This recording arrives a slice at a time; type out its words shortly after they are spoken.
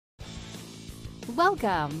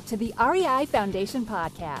Welcome to the REI Foundation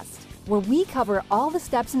Podcast, where we cover all the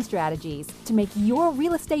steps and strategies to make your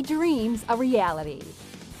real estate dreams a reality.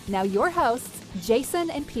 Now your hosts, Jason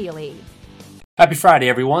and Peely. Happy Friday,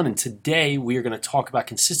 everyone, and today we are going to talk about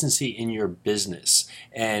consistency in your business.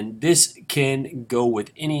 And this can go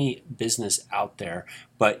with any business out there,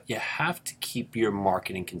 but you have to keep your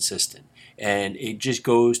marketing consistent. And it just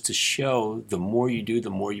goes to show the more you do, the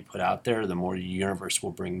more you put out there, the more the universe will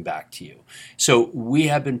bring back to you. So we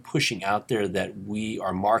have been pushing out there that we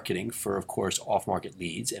are marketing for, of course, off-market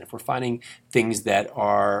leads. And if we're finding things that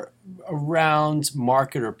are around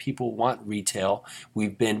market or people want retail,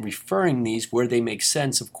 we've been referring these where they make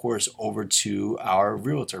sense, of course, over to our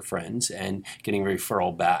realtor friends and getting a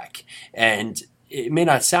referral back. And it may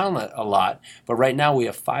not sound a lot, but right now we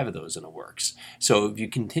have 5 of those in the works. So if you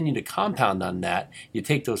continue to compound on that, you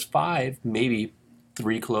take those 5, maybe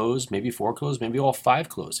 3 close, maybe 4 close, maybe all 5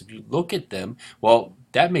 close. If you look at them, well,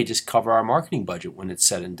 that may just cover our marketing budget when it's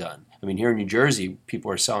said and done. I mean, here in New Jersey,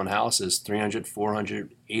 people are selling houses $300,000, $400,000,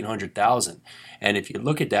 $800,000. And if you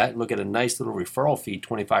look at that, look at a nice little referral fee,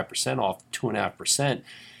 25% off, 2.5%,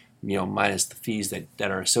 minus the fees that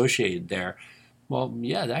are associated there. Well,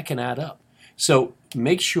 yeah, that can add up. So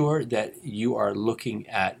make sure that you are looking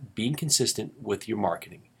at being consistent with your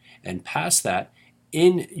marketing. And past that,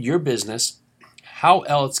 in your business, how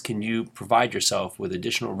else can you provide yourself with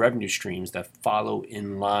additional revenue streams that follow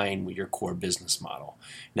in line with your core business model?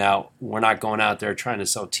 Now, we're not going out there trying to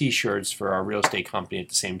sell t-shirts for our real estate company at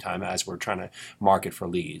the same time as we're trying to market for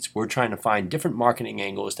leads. We're trying to find different marketing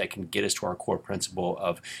angles that can get us to our core principle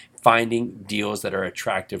of finding deals that are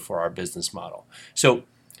attractive for our business model. So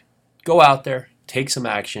go out there, take some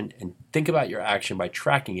action, and think about your action by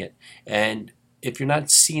tracking it. And if you're not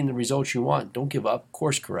seeing the results you want, don't give up,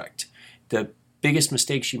 course correct. The biggest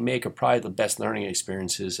mistakes you make are probably the best learning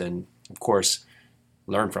experiences, and of course,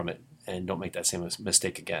 learn from it and don't make that same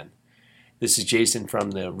mistake again. This is Jason from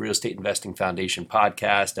the Real Estate Investing Foundation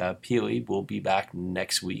podcast. Peely will be back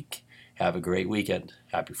next week. Have a great weekend.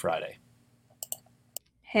 Happy Friday.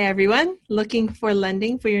 Hey everyone, looking for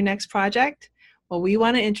lending for your next project? Well, we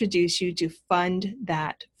want to introduce you to Fund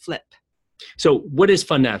That Flip. So what is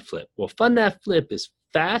Fund That Flip? Well, Fund That Flip is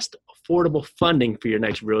fast, affordable funding for your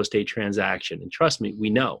next real estate transaction. And trust me, we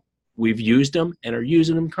know. We've used them and are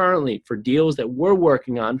using them currently for deals that we're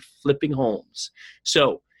working on flipping homes.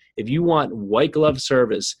 So if you want white glove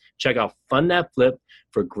service, check out Fund That Flip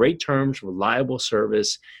for great terms, reliable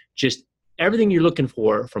service, just everything you're looking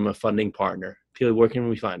for from a funding partner. Peely, where can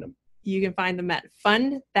we find them? You can find them at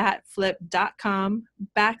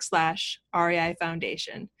fundthatflip.com/REI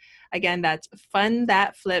Foundation. Again, that's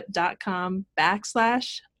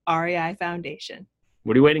fundthatflip.com/REI Foundation.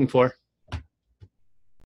 What are you waiting for?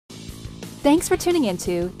 Thanks for tuning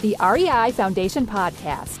into the REI Foundation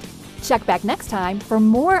Podcast. Check back next time for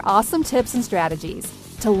more awesome tips and strategies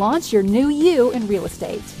to launch your new you in real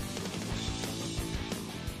estate.